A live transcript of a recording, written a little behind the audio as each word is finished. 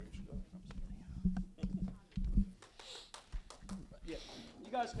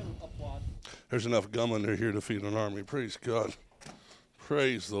You guys can applaud. There's enough gum in there here to feed an army. Praise God.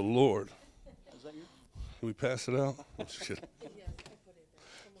 Praise the Lord. Is that you? Can we pass it out?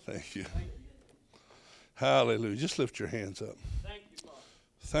 Thank you. Hallelujah. Just lift your hands up. Thank you, Father.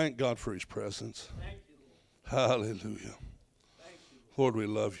 Thank God for his presence. Thank you, Lord. Hallelujah. Thank you, Lord, we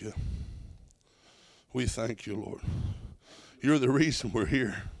love you. We thank you, Lord. You're the reason we're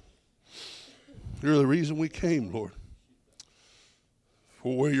here. You're the reason we came, Lord.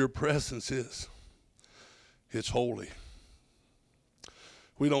 For where your presence is, it's holy.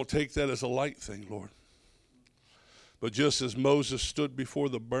 We don't take that as a light thing, Lord. But just as Moses stood before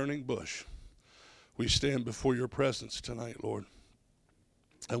the burning bush, we stand before your presence tonight, Lord.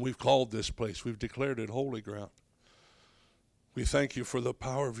 And we've called this place, we've declared it holy ground. We thank you for the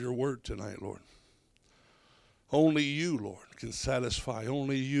power of your word tonight, Lord. Only you, Lord, can satisfy.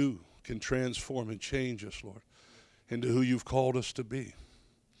 Only you can transform and change us, Lord, into who you've called us to be.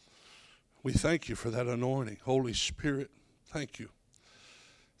 We thank you for that anointing. Holy Spirit, thank you.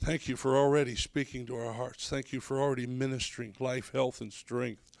 Thank you for already speaking to our hearts. Thank you for already ministering life, health, and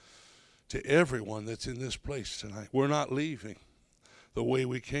strength to everyone that's in this place tonight. We're not leaving the way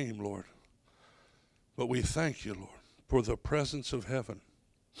we came, Lord. But we thank you, Lord, for the presence of heaven.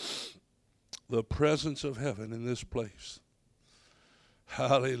 The presence of heaven in this place.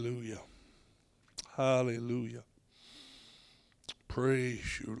 Hallelujah. Hallelujah.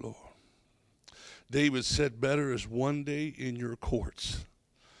 Praise you, Lord. David said, better is one day in your courts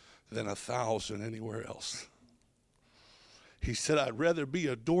than 1,000 anywhere else. He said, I'd rather be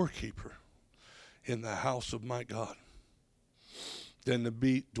a doorkeeper in the house of my God than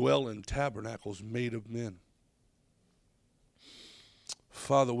to dwell in tabernacles made of men.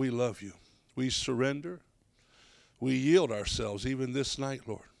 Father, we love you. We surrender. We yield ourselves even this night,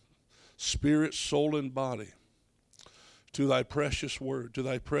 Lord, spirit, soul, and body, to thy precious word, to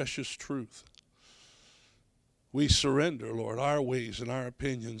thy precious truth. We surrender, Lord, our ways and our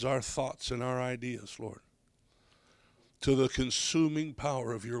opinions, our thoughts and our ideas, Lord, to the consuming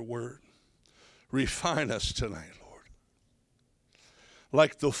power of your word. Refine us tonight, Lord,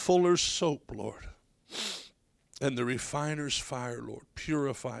 like the fuller's soap, Lord, and the refiner's fire, Lord.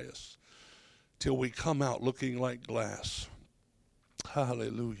 Purify us till we come out looking like glass.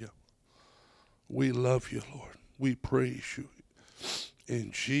 Hallelujah. We love you, Lord. We praise you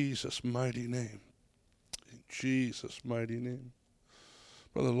in Jesus' mighty name. In Jesus' mighty name.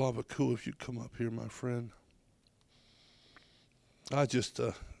 Brother Lavaku, if you come up here, my friend. I just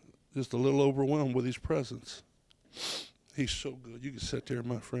a little overwhelmed with his presence. He's so good. You can sit there,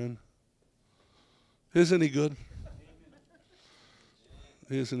 my friend. Isn't he good?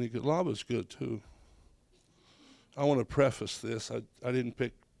 Isn't he good? Lava's good, too. I want to preface this. I didn't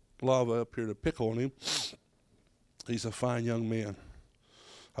pick Lava up here to pick on him. He's a fine young man.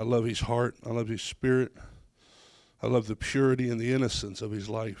 I love his heart. I love his spirit. I love the purity and the innocence of his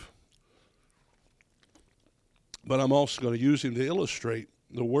life. But I'm also going to use him to illustrate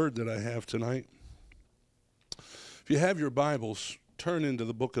the word that I have tonight. If you have your Bibles, turn into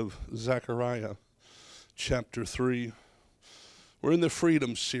the book of Zechariah, chapter 3. We're in the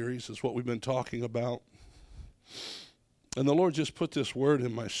Freedom series, is what we've been talking about. And the Lord just put this word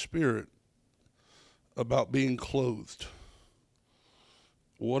in my spirit about being clothed.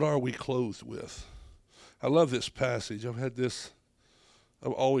 What are we clothed with? I love this passage.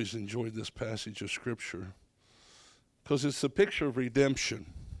 I've always enjoyed this passage of Scripture because it's the picture of redemption.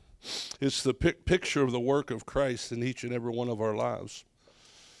 It's the picture of the work of Christ in each and every one of our lives.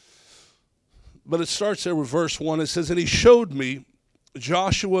 But it starts there with verse 1. It says, and he showed me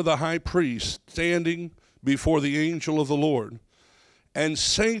Joshua the high priest standing before the angel of the Lord, and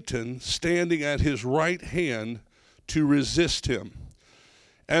Satan standing at his right hand to resist him.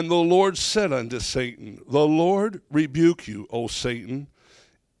 And the Lord said unto Satan, the Lord rebuke you, O Satan.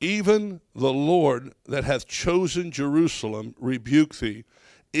 Even the Lord that hath chosen Jerusalem rebuke thee.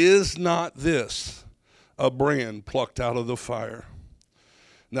 Is not this a brand plucked out of the fire?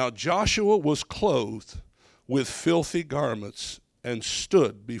 Now Joshua was clothed with filthy garments and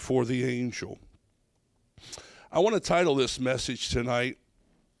stood before the angel. I want to title this message tonight,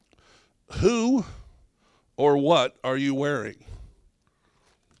 Who or What Are You Wearing?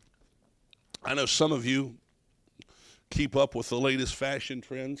 I know some of you keep up with the latest fashion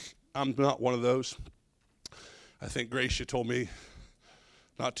trends. I'm not one of those. I think Gracia told me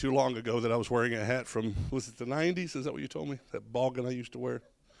not too long ago that I was wearing a hat from, was it the 90s? Is that what you told me? That ballgame I used to wear,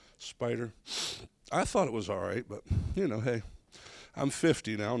 Spider. I thought it was all right, but, hey, I'm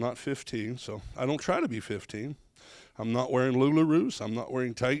 50 now, not 15, so I don't try to be 15. I'm not wearing Lularoos. I'm not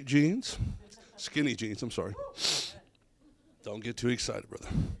wearing tight jeans. Skinny jeans, I'm sorry. Don't get too excited, brother.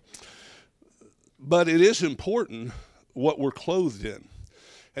 But it is important what we're clothed in.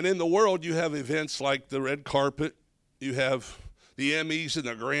 And in the world, you have events like the red carpet. You have the Emmys and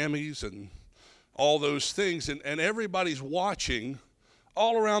the Grammys and all those things. And everybody's watching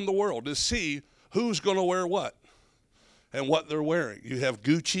all around the world to see who's going to wear what and what they're wearing. You have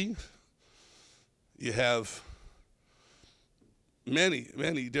Gucci. You have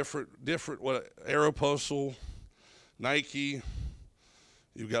many different Aeropostale, Nike.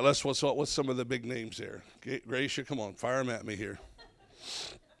 You've got what's some of the big names there? Gracia, come on, fire them at me here.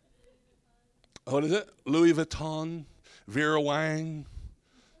 What is it? Louis Vuitton, Vera Wang.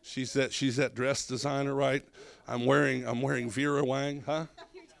 She's that dress designer, right? I'm wearing Vera Wang, huh?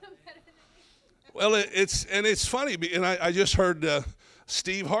 Well, it's funny, and I just heard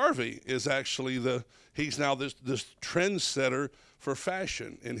Steve Harvey is actually he's now this trendsetter for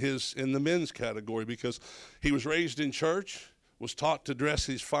fashion in the men's category, because he was raised in church, was taught to dress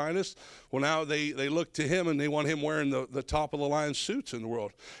his finest. Well, now they look to him and they want him wearing the top of the line suits in the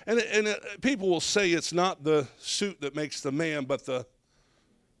world. And people will say it's not the suit that makes the man, but the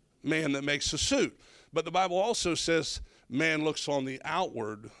man that makes the suit. But the Bible also says man looks on the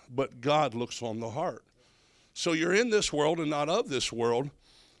outward, but God looks on the heart. So you're in this world and not of this world,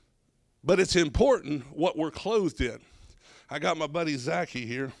 but it's important what we're clothed in. I got my buddy Zachy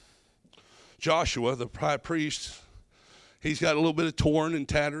here, Joshua, the high priest. He's got a little bit of torn and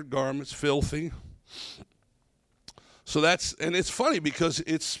tattered garments, filthy. So and it's funny because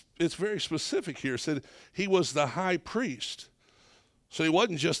it's very specific here. It said he was the high priest. So he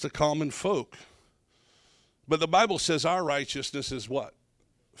wasn't just a common folk. But the Bible says our righteousness is what?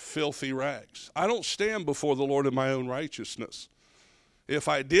 Filthy rags. I don't stand before the Lord in my own righteousness. If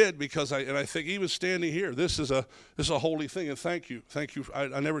I did, I think even standing here, this is a holy thing, and thank you.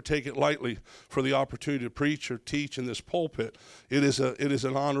 I never take it lightly for the opportunity to preach or teach in this pulpit. It is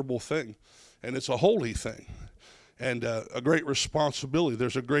an honorable thing, and it's a holy thing, and a great responsibility.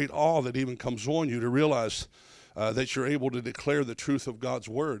 There's a great awe that even comes on you to realize that you're able to declare the truth of God's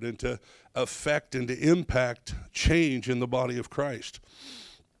word and to affect and to impact change in the body of Christ.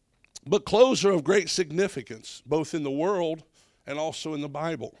 But clothes are of great significance, both in the world and also in the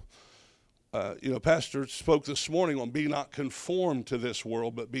Bible. Pastor spoke this morning on be not conformed to this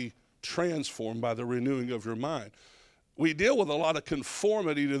world, but be transformed by the renewing of your mind. We deal with a lot of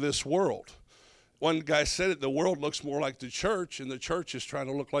conformity to this world. One guy said it, the world looks more like the church, and the church is trying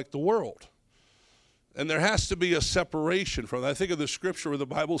to look like the world. And there has to be a separation from that. I think of the scripture where the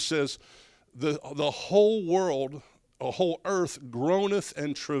Bible says the whole world, the whole earth groaneth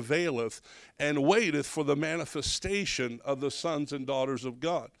and travaileth and waiteth for the manifestation of the sons and daughters of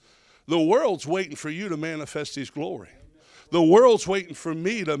God. The world's waiting for you to manifest his glory. The world's waiting for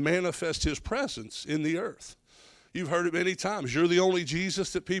me to manifest his presence in the earth. You've heard it many times. You're the only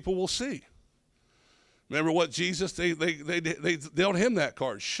Jesus that people will see. Remember what Jesus, they dealt him that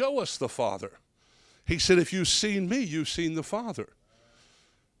card. Show us the Father. He said, if you've seen me, you've seen the Father.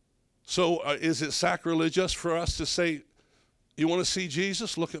 So is it sacrilegious for us to say, you want to see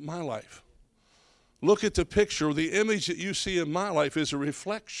Jesus? Look at my life. Look at the picture. The image that you see in my life is a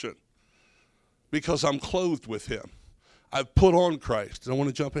reflection because I'm clothed with him. I've put on Christ. I want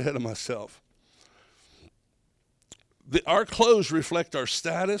to jump ahead of myself. Our clothes reflect our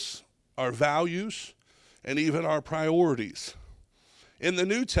status, our values, and even our priorities. In the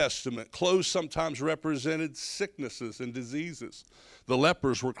New Testament, clothes sometimes represented sicknesses and diseases. The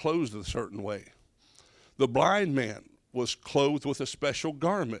lepers were clothed a certain way. The blind man was clothed with a special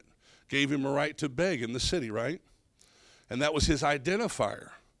garment, gave him a right to beg in the city, right? And that was his identifier.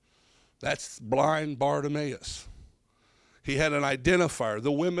 That's blind Bartimaeus. He had an identifier.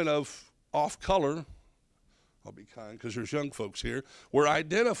 The women of off color, I'll be kind because there's young folks here, were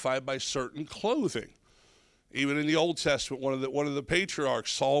identified by certain clothing. Even in the Old Testament, one of the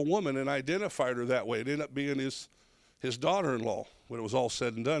patriarchs saw a woman and identified her that way. It ended up being his daughter-in-law when it was all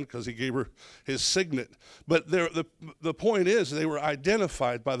said and done because he gave her his signet. But the point is they were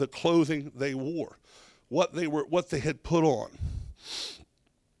identified by the clothing they wore, what they had put on.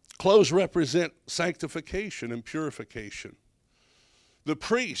 Clothes represent sanctification and purification. The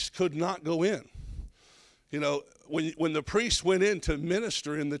priest could not go in. You know, when the priests went in to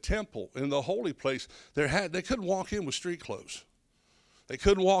minister in the temple, in the holy place, they couldn't walk in with street clothes. They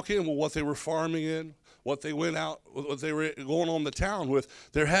couldn't walk in with what they were farming in, what they went out, what they were going on the town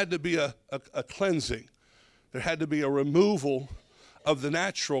with. There had to be a cleansing. There had to be a removal of the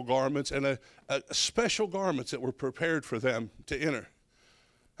natural garments and a special garments that were prepared for them to enter.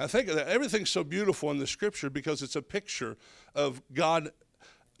 I think that everything's so beautiful in the scripture because it's a picture of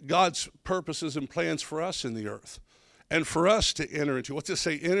God's purposes and plans for us in the earth. And for us to enter into, what's it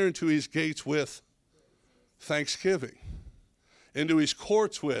say? Enter into his gates with thanksgiving, into his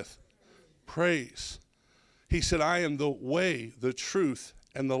courts with praise. He said, I am the way, the truth,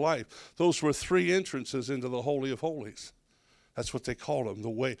 and the life. Those were 3 entrances into the Holy of Holies. That's what they called them, the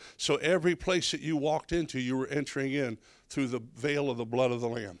way. So every place that you walked into, you were entering in through the veil of the blood of the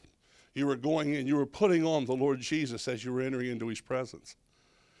Lamb. You were going in, you were putting on the Lord Jesus as you were entering into his presence.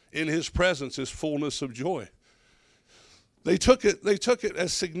 In his presence is fullness of joy. They took it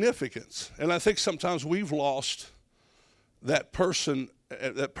as significance. And I think sometimes we've lost that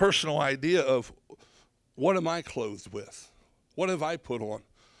personal idea of, what am I clothed with? What have I put on?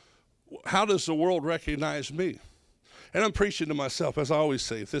 How does the world recognize me? And I'm preaching to myself, as I always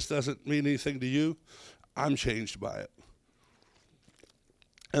say, if this doesn't mean anything to you, I'm changed by it.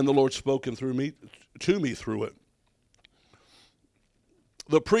 And the Lord's spoken to me through it.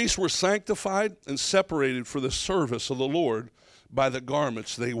 The priests were sanctified and separated for the service of the Lord by the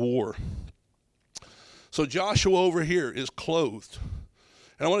garments they wore. So Joshua over here is clothed.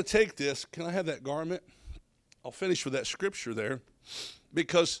 And I want to take this. Can I have that garment? I'll finish with that scripture there.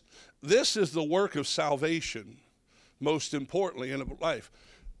 Because this is the work of salvation, most importantly in life.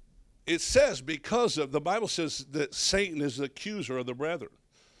 It says the Bible says that Satan is the accuser of the brethren.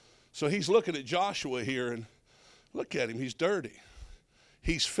 So he's looking at Joshua here, and look at him. He's dirty.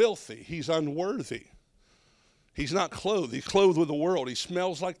 He's filthy. He's unworthy. He's not clothed. He's clothed with the world. He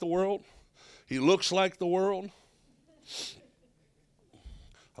smells like the world. He looks like the world.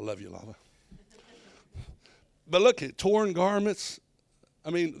 I love you, Lava. But look at torn garments.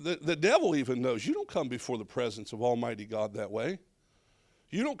 I mean, the devil even knows you don't come before the presence of Almighty God that way.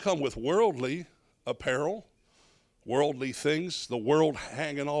 You don't come with worldly apparel, worldly things, the world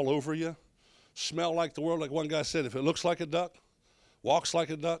hanging all over you, smell like the world. Like one guy said, if it looks like a duck, walks like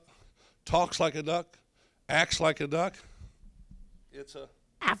a duck, talks like a duck, acts like a duck, it's a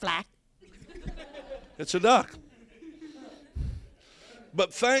Aflac. It's a duck.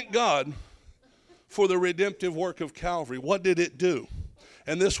 But thank God for the redemptive work of Calvary. What did it do?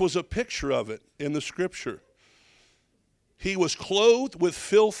 And this was a picture of it in the scripture. He was clothed with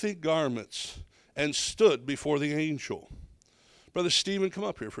filthy garments and stood before the angel. Brother Stephen, come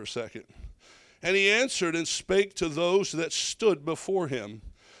up here for a second. And he answered and spake to those that stood before him,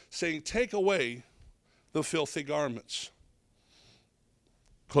 saying, take away the filthy garments.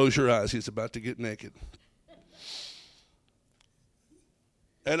 Close your eyes. He's about to get naked.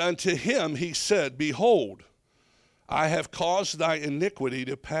 And unto him he said, behold, I have caused thy iniquity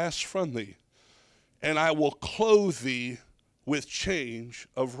to pass from thee, and I will clothe thee with change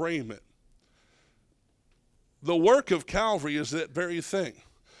of raiment. The work of Calvary is that very thing.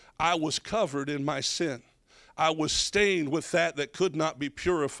 I was covered in my sin. I was stained with that could not be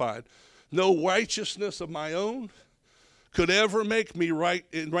purified. No righteousness of my own could ever make me right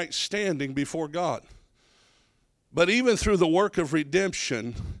in right standing before God. But even through the work of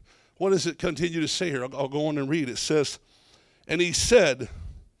redemption, what does it continue to say here? I'll go on and read. It says, and he said,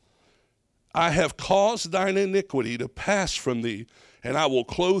 I have caused thine iniquity to pass from thee, and I will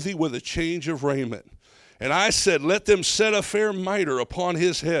clothe thee with a change of raiment. And I said, let them set a fair mitre upon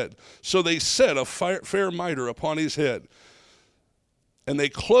his head. So they set a fair mitre upon his head. And they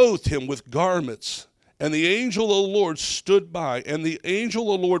clothed him with garments. And the angel of the Lord stood by, and the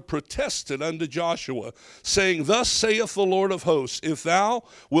angel of the Lord protested unto Joshua, saying, thus saith the Lord of hosts, if thou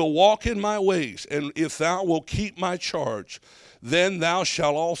wilt walk in my ways, and if thou wilt keep my charge, then thou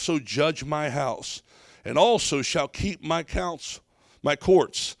shalt also judge my house, and also shalt keep my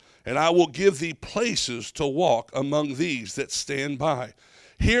courts, and I will give thee places to walk among these that stand by.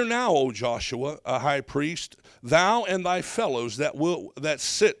 Hear now, O Joshua, a high priest, thou and thy fellows that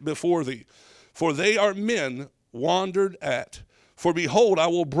sit before thee, for they are men wandered at. For behold, I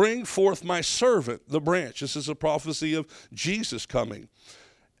will bring forth my servant, the branch. This is a prophecy of Jesus coming.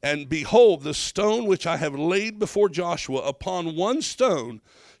 And behold, the stone which I have laid before Joshua, upon one stone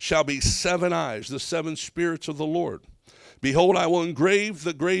shall be 7 eyes, the 7 spirits of the Lord. Behold, I will engrave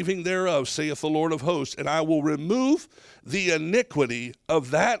the graving thereof, saith the Lord of hosts, and I will remove the iniquity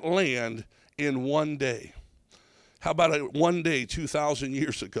of that land in one day. How about a one day 2,000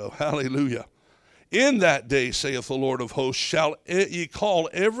 years ago? Hallelujah. In that day, saith the Lord of hosts, shall ye call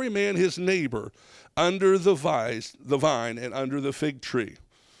every man his neighbor under the vine and under the fig tree.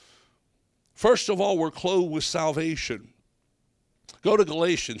 First of all, we're clothed with salvation. Go to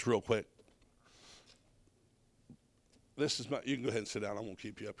Galatians real quick. You can go ahead and sit down. I won't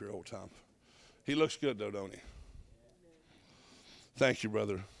keep you up here the whole time. He looks good though, don't he? Thank you,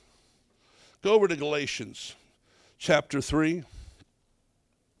 brother. Go over to Galatians chapter 3.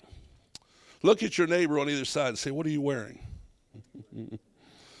 Look at your neighbor on either side and say, what are you wearing?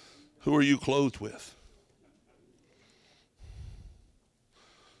 Who are you clothed with?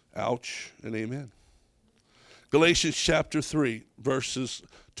 Ouch and amen. Galatians chapter 3, verses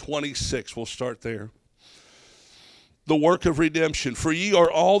 26. We'll start there. The work of redemption. For ye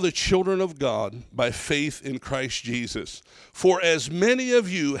are all the children of God by faith in Christ Jesus. For as many of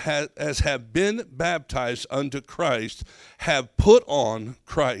you as have been baptized unto Christ have put on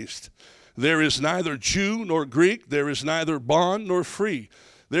Christ. There is neither Jew nor Greek, there is neither bond nor free.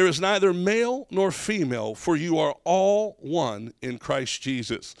 There is neither male nor female, for you are all one in Christ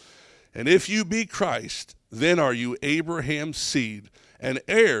Jesus. And if you be Christ, then are you Abraham's seed and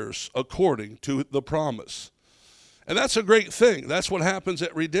heirs according to the promise. And that's a great thing. That's what happens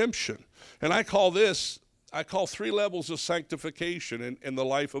at redemption. And I call 3 levels of sanctification in the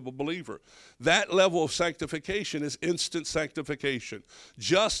life of a believer. That level of sanctification is instant sanctification,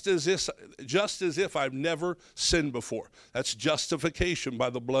 just as if I've never sinned before. That's justification by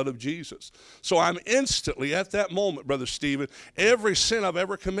the blood of Jesus. So I'm instantly, at that moment, Brother Stephen, every sin I've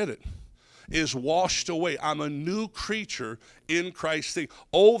ever committed is washed away. I'm a new creature in Christ.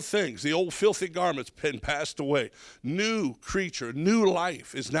 Old things, the old filthy garments, been passed away. New creature, new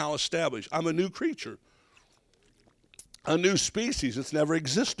life is now established. I'm a new creature. A new species that's never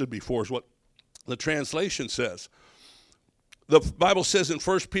existed before is what the translation says. The Bible says in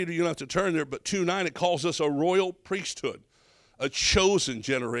 1 Peter, you don't have to turn there, but 2:9, it calls us a royal priesthood, a chosen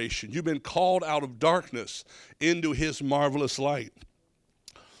generation. You've been called out of darkness into his marvelous light.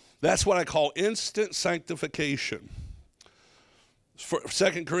 That's what I call instant sanctification. For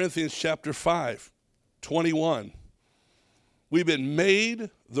 2 Corinthians chapter 5, 21. We've been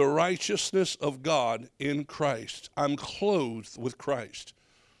made the righteousness of God in Christ. I'm clothed with Christ.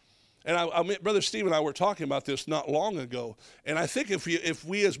 And Brother Steve and I were talking about this not long ago. And I think if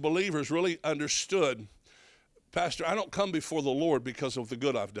we as believers really understood, Pastor, I don't come before the Lord because of the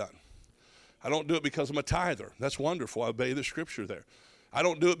good I've done. I don't do it because I'm a tither. That's wonderful. I obey the scripture there. I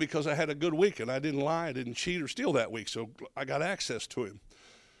don't do it because I had a good week and I didn't lie, I didn't cheat or steal that week, so I got access to him.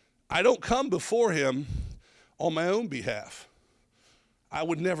 I don't come before him on my own behalf. I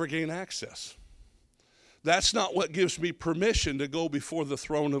would never gain access. That's not what gives me permission to go before the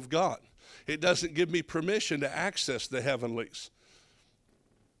throne of God. It doesn't give me permission to access the heavenlies.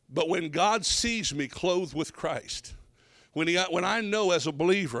 But when God sees me clothed with Christ, when I know as a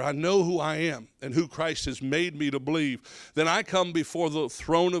believer, I know who I am and who Christ has made me to believe, then I come before the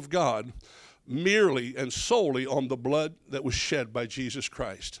throne of God merely and solely on the blood that was shed by Jesus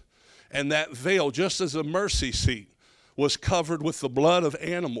Christ. And that veil, just as a mercy seat, was covered with the blood of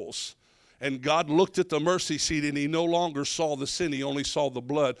animals. And God looked at the mercy seat and he no longer saw the sin, he only saw the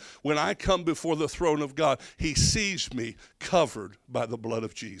blood. When I come before the throne of God, he sees me covered by the blood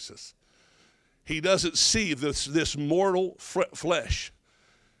of Jesus. He doesn't see this mortal flesh.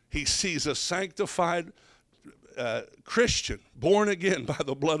 He sees a sanctified Christian, born again by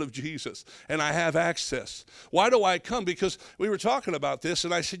the blood of Jesus, and I have access. Why do I come? Because we were talking about this,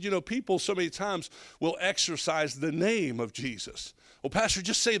 and I said, people so many times will exercise the name of Jesus. Well, Pastor,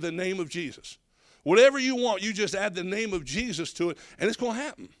 just say the name of Jesus. Whatever you want, you just add the name of Jesus to it, and it's going to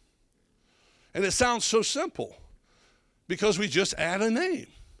happen. And it sounds so simple because we just add a name.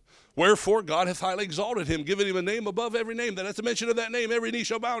 Wherefore God hath highly exalted him, given him a name above every name, that at the mention of that name every knee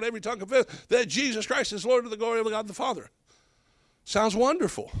shall bow and every tongue confess that Jesus Christ is Lord, to the glory of God the Father. Sounds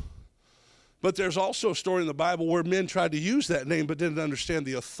wonderful. But there's also a story in the Bible where men tried to use that name but didn't understand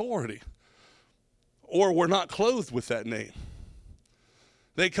the authority or were not clothed with that name.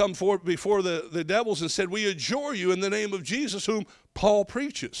 They come forward before the devils and said, we adjure you in the name of Jesus whom Paul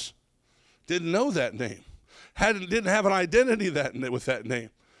preaches. Didn't know that name. Didn't have an identity with that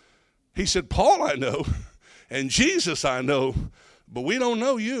name. He said, Paul I know, and Jesus I know, but we don't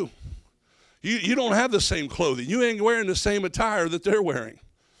know you. You don't have the same clothing. You ain't wearing the same attire that they're wearing.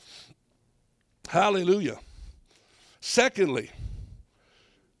 Hallelujah. Secondly,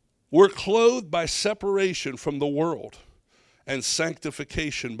 we're clothed by separation from the world and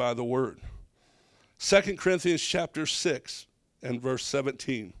sanctification by the word. 2 Corinthians chapter 6 and verse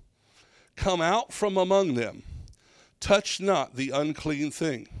 17. Come out from among them, touch not the unclean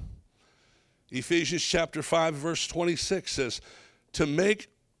thing. Ephesians chapter 5, verse 26 says, to make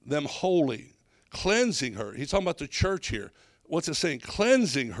them holy, cleansing her. He's talking about the church here. What's it saying?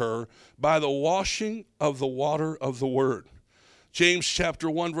 Cleansing her by the washing of the water of the word. James chapter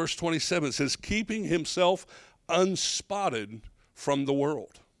 1, verse 27 says, keeping himself unspotted from the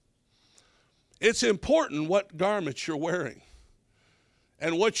world. It's important what garments you're wearing.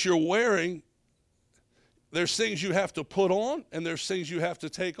 And what you're wearing, there's things you have to put on and there's things you have to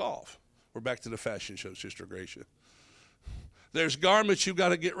take off. We're back to the fashion show, Sister Gracia. There's garments you've got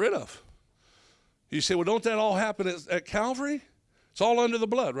to get rid of. You say, well, don't that all happen at Calvary? It's all under the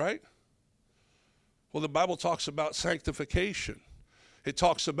blood, right? Well, the Bible talks about sanctification. It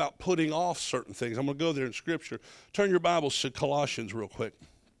talks about putting off certain things. I'm going to go there in Scripture. Turn your Bibles to Colossians real quick.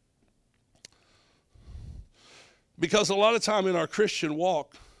 Because a lot of time in our Christian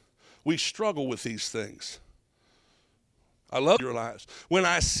walk, we struggle with these things. I love your lives. When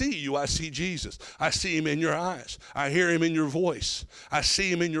I see you, I see Jesus. I see him in your eyes. I hear him in your voice. I see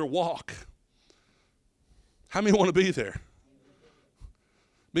him in your walk. How many want to be there?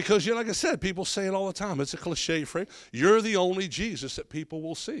 Because, like I said, people say it all the time. It's a cliche phrase. You're the only Jesus that people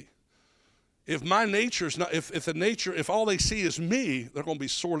will see. If my nature is not, if all they see is me, they're going to be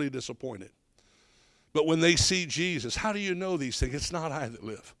sorely disappointed. But when they see Jesus, how do you know these things? It's not I that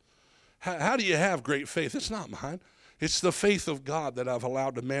live. How do you have great faith? It's not mine. It's the faith of God that I've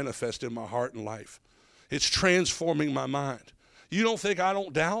allowed to manifest in my heart and life. It's transforming my mind. You don't think I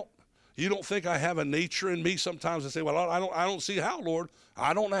don't doubt? You don't think I have a nature in me? Sometimes I say, well, I don't see how, Lord.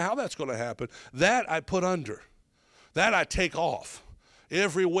 I don't know how that's going to happen. That I put under. That I take off.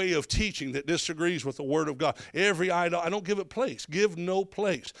 Every way of teaching that disagrees with the Word of God. Every idol, I don't give it place. Give no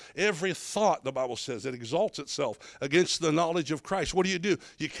place. Every thought, the Bible says, that exalts itself against the knowledge of Christ. What do?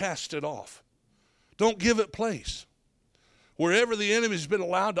 You cast it off. Don't give it place. Wherever the enemy has been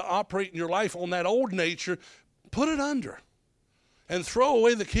allowed to operate in your life on that old nature, put it under and throw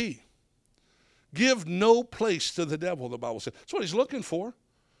away the key. Give no place to the devil, the Bible says. That's what he's looking for.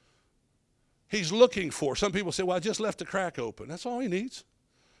 He's looking for. Some people say, well, I just left the crack open. That's all he needs.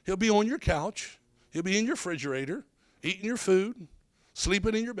 He'll be on your couch. He'll be in your refrigerator, eating your food,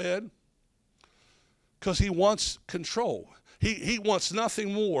 sleeping in your bed, because he wants control. He wants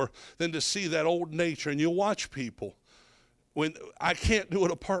nothing more than to see that old nature. And you watch people. When I can't do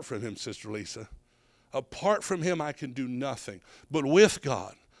it apart from him, Sister Lisa. Apart from him, I can do nothing. But with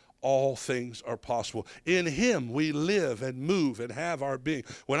God, all things are possible. In him, we live and move and have our being.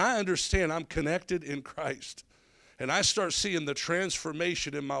 When I understand I'm connected in Christ, and I start seeing the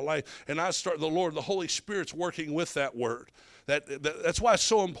transformation in my life, and the Holy Spirit's working with that word. That's why it's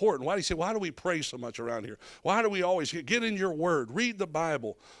so important. Why do you say, why do we pray so much around here? Why do we always get in your word, read the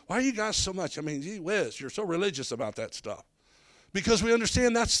Bible? Why are you guys so much? I mean, gee whiz, you're so religious about that stuff. Because we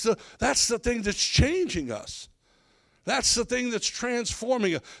understand that's the thing that's changing us. That's the thing that's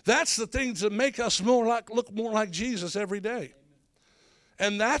transforming us. That's the things that make us look more like Jesus every day.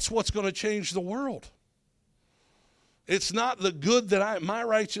 And that's what's going to change the world. It's not the good that my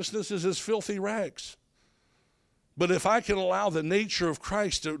righteousness is as filthy rags. But if I can allow the nature of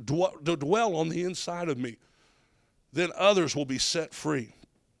Christ to dwell on the inside of me, then others will be set free.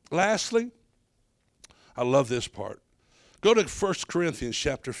 Lastly, I love this part. Go to 1 Corinthians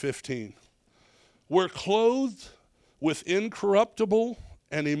chapter 15. We're clothed with incorruptible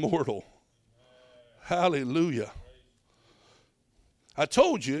and immortal. Hallelujah. I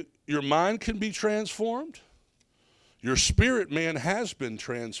told you, your mind can be transformed. Your spirit man has been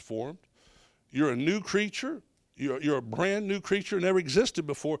transformed. You're a new creature. You're a brand new creature, never existed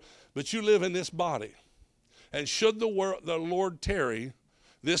before, but you live in this body. And should the Lord tarry,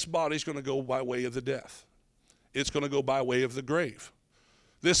 this body's going to go by way of the death. It's going to go by way of the grave.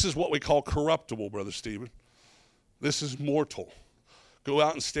 This is what we call corruptible, Brother Stephen. This is mortal. Go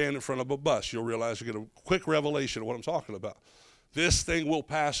out and stand in front of a bus. You'll realize you get a quick revelation of what I'm talking about. This thing will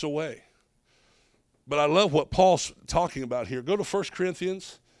pass away. But I love what Paul's talking about here. Go to 1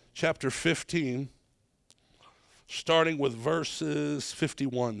 Corinthians chapter 15, starting with verses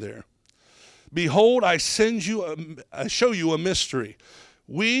 51 there. Behold, I show you a mystery.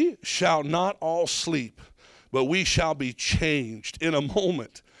 We shall not all sleep, but we shall be changed in a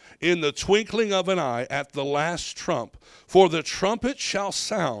moment, in the twinkling of an eye, at the last trump. For the trumpet shall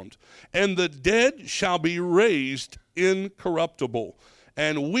sound, and the dead shall be raised incorruptible,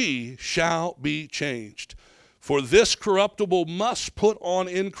 and we shall be changed. For this corruptible must put on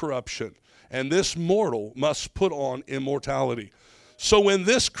incorruption, and this mortal must put on immortality. So when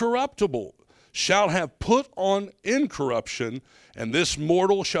this corruptible shall have put on incorruption, and this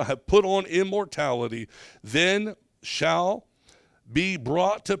mortal shall have put on immortality, then shall be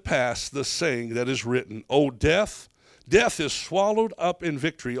brought to pass the saying that is written, O death, death is swallowed up in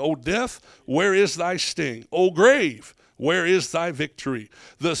victory. O death, where is thy sting? O grave, where is thy victory?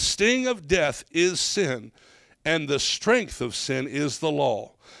 The sting of death is sin, and the strength of sin is the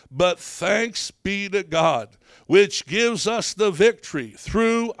law. But thanks be to God, which gives us the victory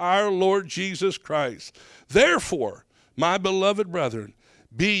through our Lord Jesus Christ. Therefore, my beloved brethren,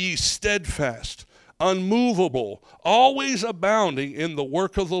 be ye steadfast, unmovable, always abounding in the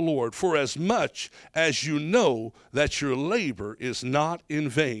work of the Lord, for as much as you know that your labor is not in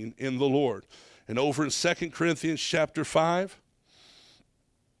vain in the Lord. And over in 2 Corinthians chapter 5,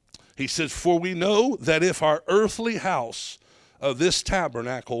 he says, for we know that if our earthly house of this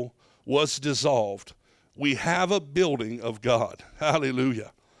tabernacle was dissolved, we have a building of God.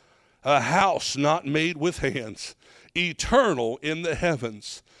 Hallelujah. A house not made with hands, eternal in the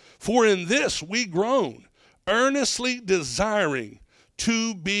heavens. For in this we groan, earnestly desiring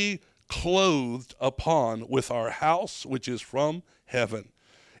to be clothed upon with our house which is from heaven.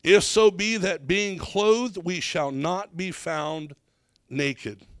 If so be that being clothed we shall not be found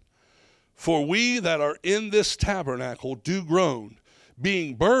naked. For we that are in this tabernacle do groan,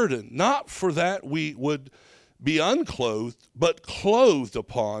 being burdened, not for that we would be unclothed, but clothed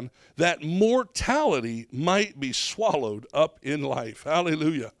upon, that mortality might be swallowed up in life.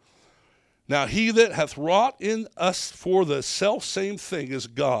 Hallelujah. Now he that hath wrought in us for the selfsame thing is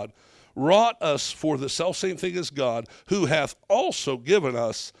God, wrought us for the selfsame thing is God, who hath also given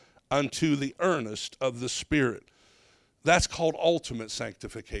us unto the earnest of the Spirit. That's called ultimate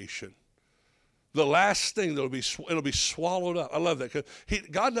sanctification. The last thing that'll be, it'll be swallowed up. I love that, because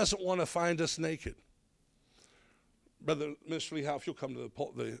God doesn't want to find us naked. Brother Mr. Lee Howe, if you'll come to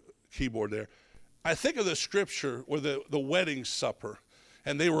the keyboard there. I think of the scripture where the wedding supper,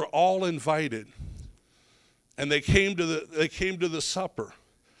 and they were all invited, and they came to the supper,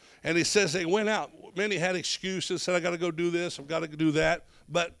 and he says they went out. Many had excuses, said I got to go do this, I've got to do that,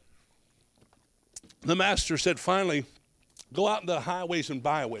 but the master said finally, go out in the highways and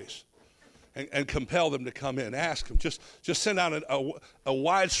byways. And compel them to come in. Ask them. Just send out a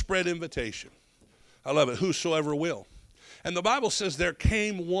widespread invitation. I love it. Whosoever will. And the Bible says there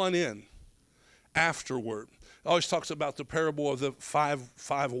came one in afterward. It always talks about the parable of the five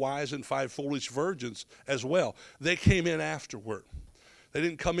wise and 5 foolish virgins as well. They came in afterward. They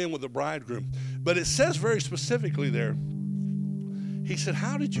didn't come in with the bridegroom. But it says very specifically there, he said,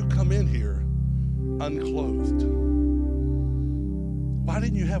 how did you come in here unclothed? Why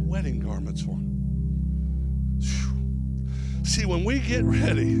didn't you have wedding garments on? See, when we get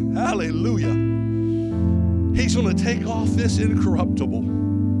ready, hallelujah, he's going to take off this incorruptible,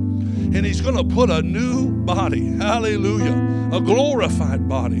 and he's going to put a new body, hallelujah, a glorified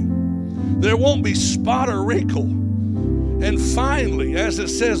body. There won't be spot or wrinkle. And finally, as it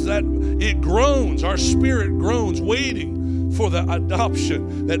says, that it groans, our spirit groans, waiting for the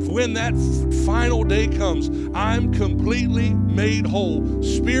adoption, that when that final day comes, I'm completely made whole,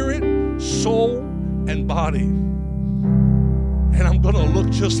 spirit, soul, and body. And I'm going to look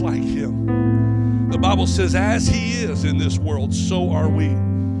just like him. The Bible says, as he is in this world, so are we.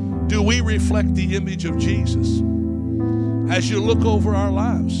 Do we reflect the image of Jesus? As you look over our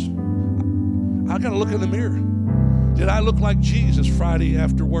lives, I got to look in the mirror. Did I look like Jesus Friday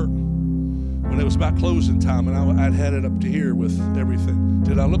after work? When it was about closing time and I'd had it up to here with everything.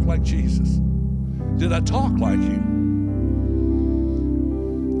 Did I look like Jesus? Did I talk like him?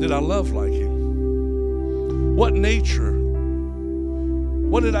 Did I love like him? What nature?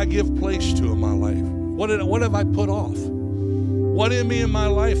 What did I give place to in my life? What have I put off? What in me in my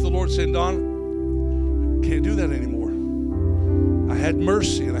life the Lord said, Don, can't do that anymore. I had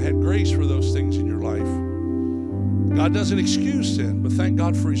mercy and I had grace for those things in your life. God doesn't excuse sin, but thank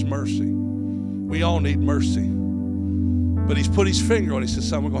God for his mercy. We all need mercy. But he's put his finger on it. He says,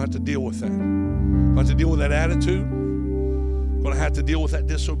 son, we're going to have to deal with that. We're going to have to deal with that attitude. We're going to have to deal with that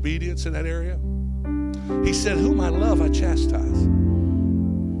disobedience in that area. He said, whom I love, I chastise.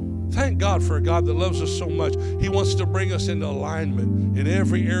 Thank God for a God that loves us so much. He wants to bring us into alignment in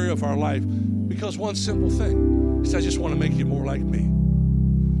every area of our life. Because one simple thing, he said, I just want to make you more like me.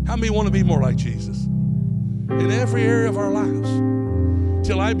 How many want to be more like Jesus? In every area of our lives.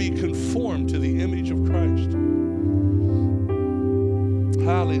 Till I be conformed to the image of Christ.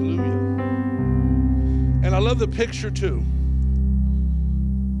 Hallelujah. And I love the picture too.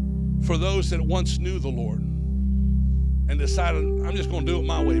 For those that once knew the Lord and decided, I'm just going to do it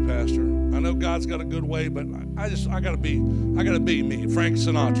my way, Pastor. I know God's got a good way, but I gotta be me. Frank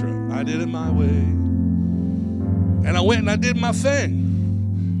Sinatra. I did it my way. And I went and I did my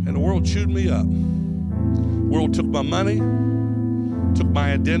thing. And the world chewed me up. The world took my money. Took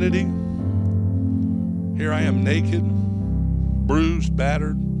my identity. Here I am naked, bruised,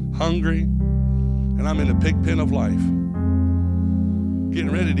 battered, hungry, and I'm in the pig pen of life,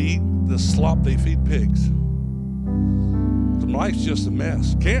 getting ready to eat the slop they feed pigs. Life's just a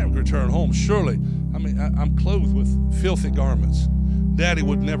mess. Can't return home, surely. I mean, I'm clothed with filthy garments. Daddy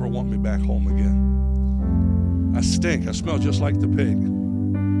would never want me back home again. I stink. I smell just like the pig.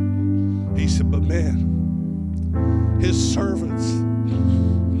 He said, but man, his servants,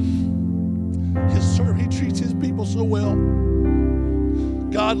 he treats his people so well.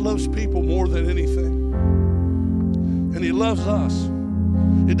 God loves people more than anything. And he loves us.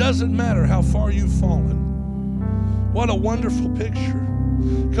 It doesn't matter how far you've fallen. What a wonderful picture.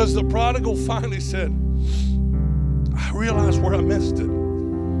 Because the prodigal finally said, I realize where I missed it.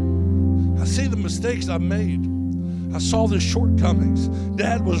 I see the mistakes I've made. I saw the shortcomings.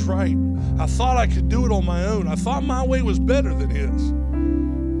 Dad was right. I thought I could do it on my own. I thought my way was better than his.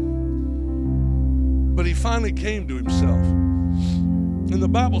 But he finally came to himself. And the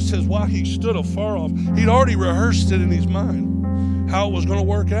Bible says while he stood afar off, he'd already rehearsed it in his mind how it was going to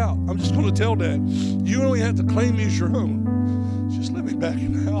work out. I'm just going to tell Dad, you only have to claim me as your own. Just let me back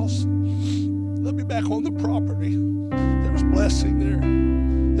in the house. Let me back on the property. There was blessing there.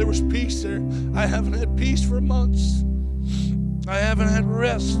 There was peace there. I haven't had peace for months. I haven't had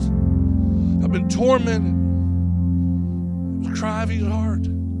rest. I've been tormented. It was cry of his heart.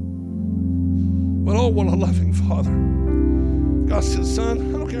 But oh, what a loving Father. God said,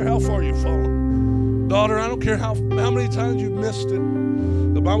 son, I don't care how far you've fallen. Daughter, I don't care how many times you've missed it.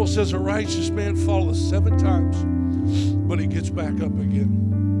 The Bible says a righteous man falleth 7 times, but he gets back up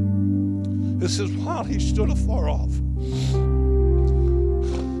again. It says, while he stood afar off,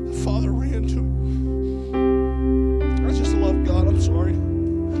 the Father ran to him. I just love God. I'm sorry.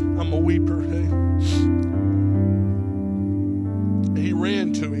 I'm a weeper. Hey. He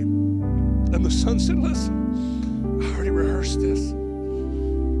ran to him. And the son said, listen, I already rehearsed this.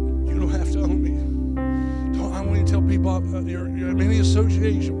 You don't have to own me. I want you to tell people you're in any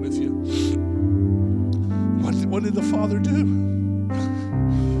association with you. What did the Father do?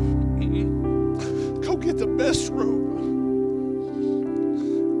 Go get the best robe.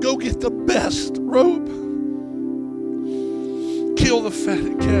 Go get the best robe. Kill the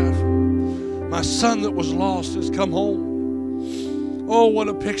fatted calf. My son that was lost has come home. Oh, what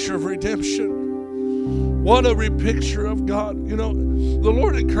a picture of redemption. What a picture of God. You know, the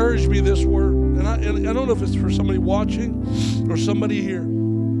Lord encouraged me this word. And I don't know if it's for somebody watching or somebody here.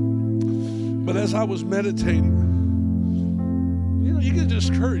 But as I was meditating, you know, you get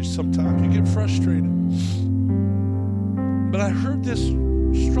discouraged sometimes. You get frustrated. But I heard this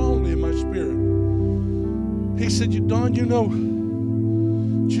strongly in my spirit. He said, Don, you know,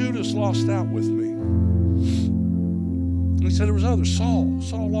 Judas lost out with me. And he said there was others. Saul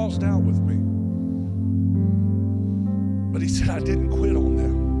lost out with me. But he said, I didn't quit on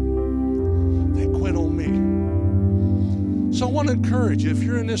them. They quit on me. So I want to encourage you, if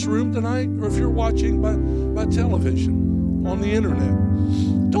you're in this room tonight or if you're watching by television, on the internet,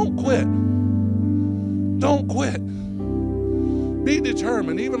 don't quit. Don't quit. Be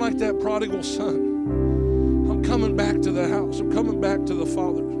determined, even like that prodigal son. I'm coming back to the house. I'm coming back to the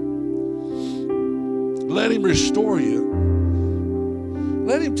Father. Let him restore you.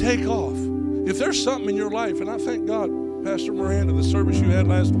 Let him take off. If there's something in your life, and I thank God, Pastor Miranda, the service you had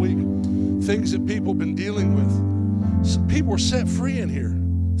last week, things that people have been dealing with. Some people were set free in here.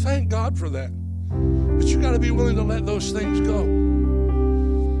 Thank God for that. But you got to be willing to let those things go.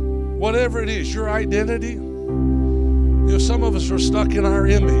 Whatever it is, your identity. You know, some of us are stuck in our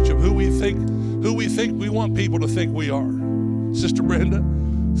image of who we think we want people to think we are. Sister Brenda,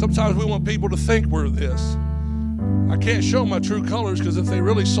 sometimes we want people to think we're this. I can't show my true colors because if they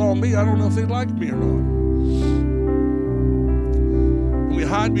really saw me, I don't know if they'd like me or not. We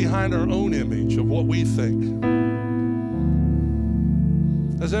hide behind our own image of what we think.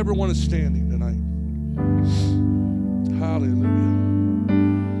 As everyone is standing tonight. Hallelujah.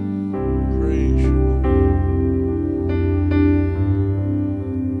 Praise you, Lord.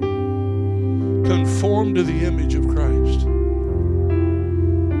 Conform to the image of Christ.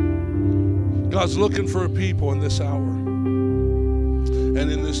 God's looking for a people in this hour and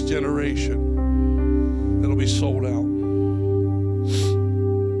in this generation that'll be sold out.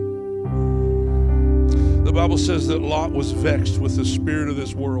 The Bible says that Lot was vexed with the spirit of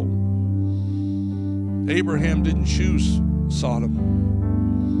this world. Abraham didn't choose Sodom.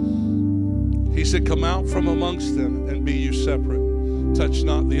 He said, come out from amongst them and be you separate. Touch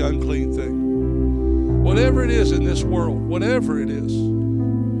not the unclean thing. Whatever it is in this world, whatever it is.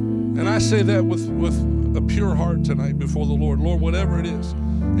 And I say that with a pure heart tonight before the Lord. Lord, whatever it is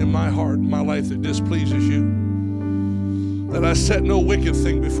in my heart, in my life that displeases you, that I set no wicked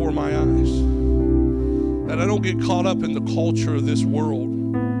thing before my eyes. That I don't get caught up in the culture of this world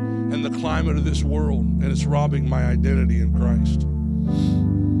and the climate of this world, and it's robbing my identity in Christ.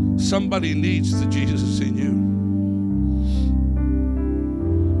 Somebody needs the Jesus in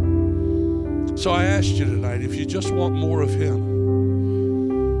you. So I asked you tonight, if you just want more of him,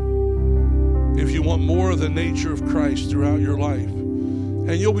 you want more of the nature of Christ throughout your life.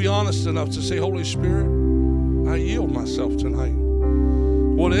 And you'll be honest enough to say, Holy Spirit, I yield myself tonight.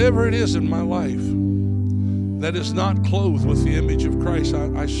 Whatever it is in my life that is not clothed with the image of Christ,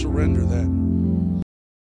 I surrender that.